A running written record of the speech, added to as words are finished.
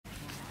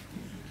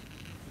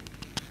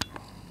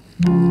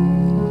Just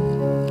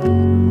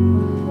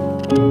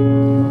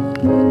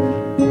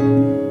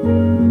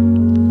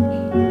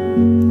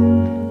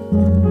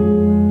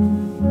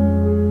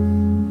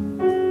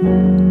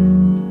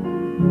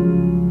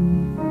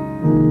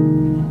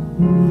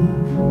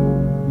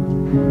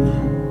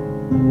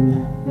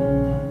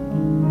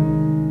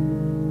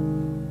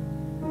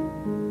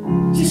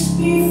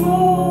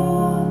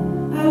before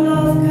our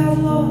love got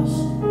lost,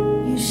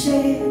 you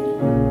said,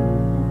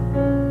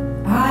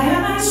 I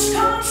am as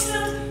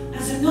constant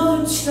as a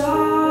northern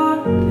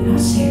star. And I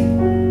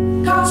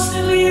said,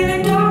 constantly in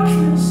the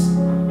darkness,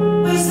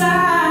 where's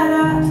that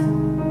at?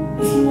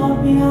 If you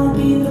want me, I'll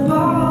be in the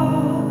bar.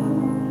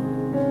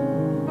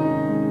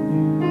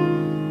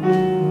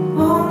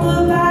 On the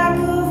back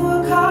of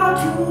a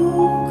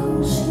cartoon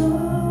coaster,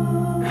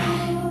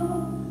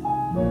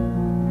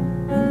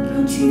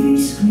 TV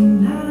screen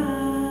light.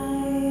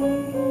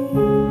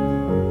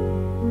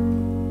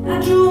 I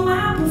drew a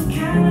map of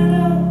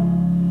Canada,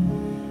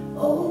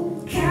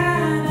 oh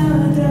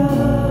Canada,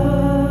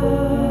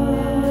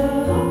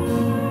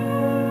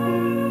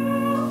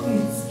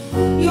 with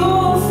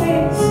your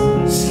face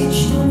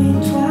sketched on it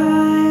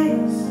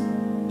twice.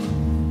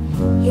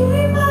 You're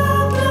in my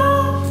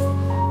blood,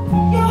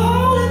 you're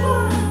holy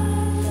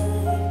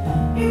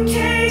wine. You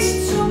taste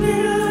so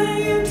bitter and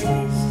you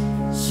taste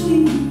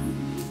sweet.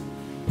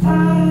 I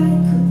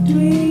could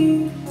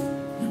drink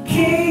a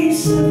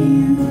case of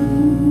you,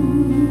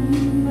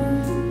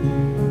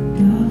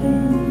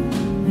 darling,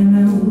 and I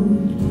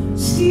would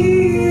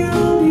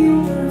still be on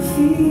my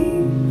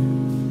feet.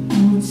 I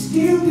would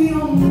still be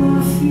on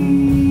my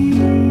feet.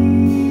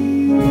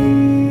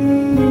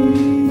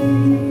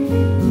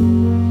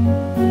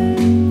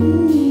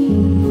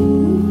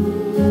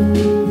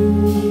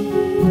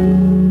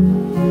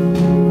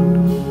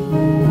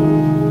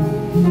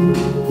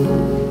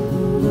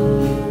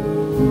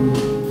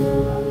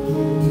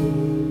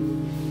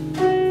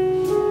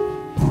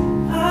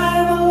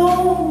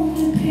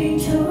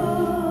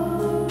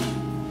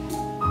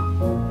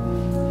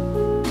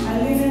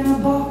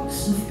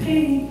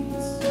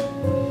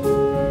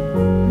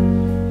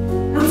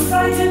 I'm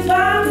frightened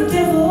by the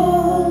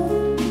devil,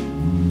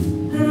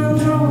 and I'm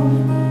drawn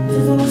to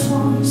those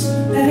ones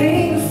that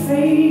ain't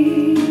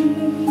afraid.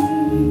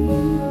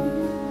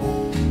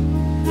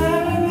 I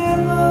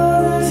remember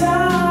the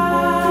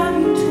time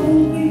you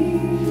told me,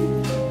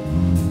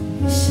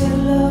 you said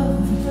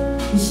love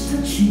is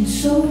touching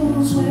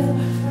souls. Well,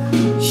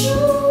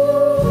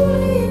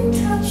 surely in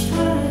touch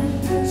time,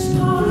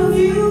 part of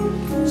you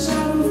comes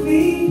out of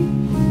me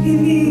in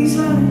these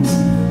lines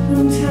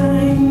from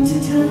time to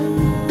time.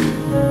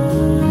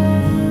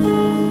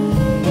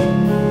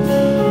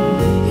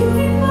 You're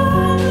in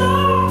my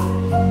blood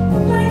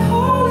like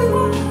holy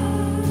wine.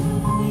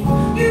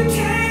 You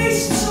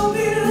taste so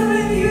bitter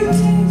and you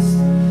taste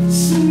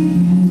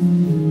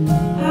sweet.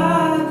 I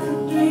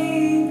could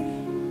drink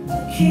a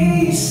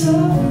case of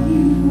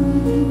you,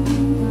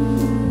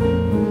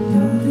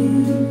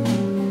 darling,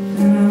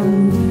 and I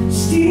would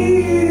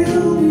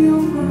still be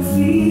on my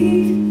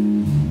feet.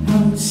 I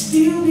would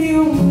still be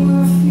on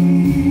my feet.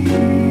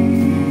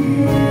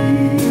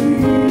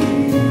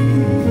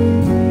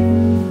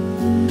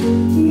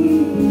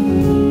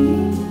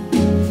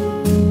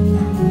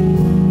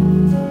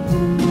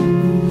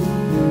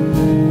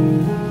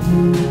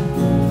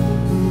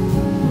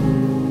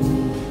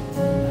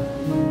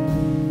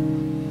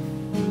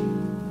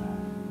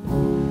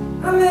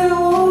 I met a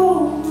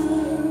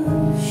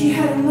woman, she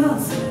had a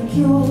mouth like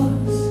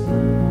yours.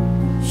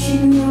 She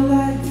knew your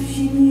life,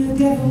 she knew your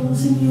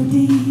devils and your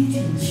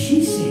deeds.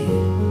 She said,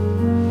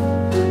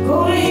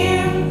 go to hell.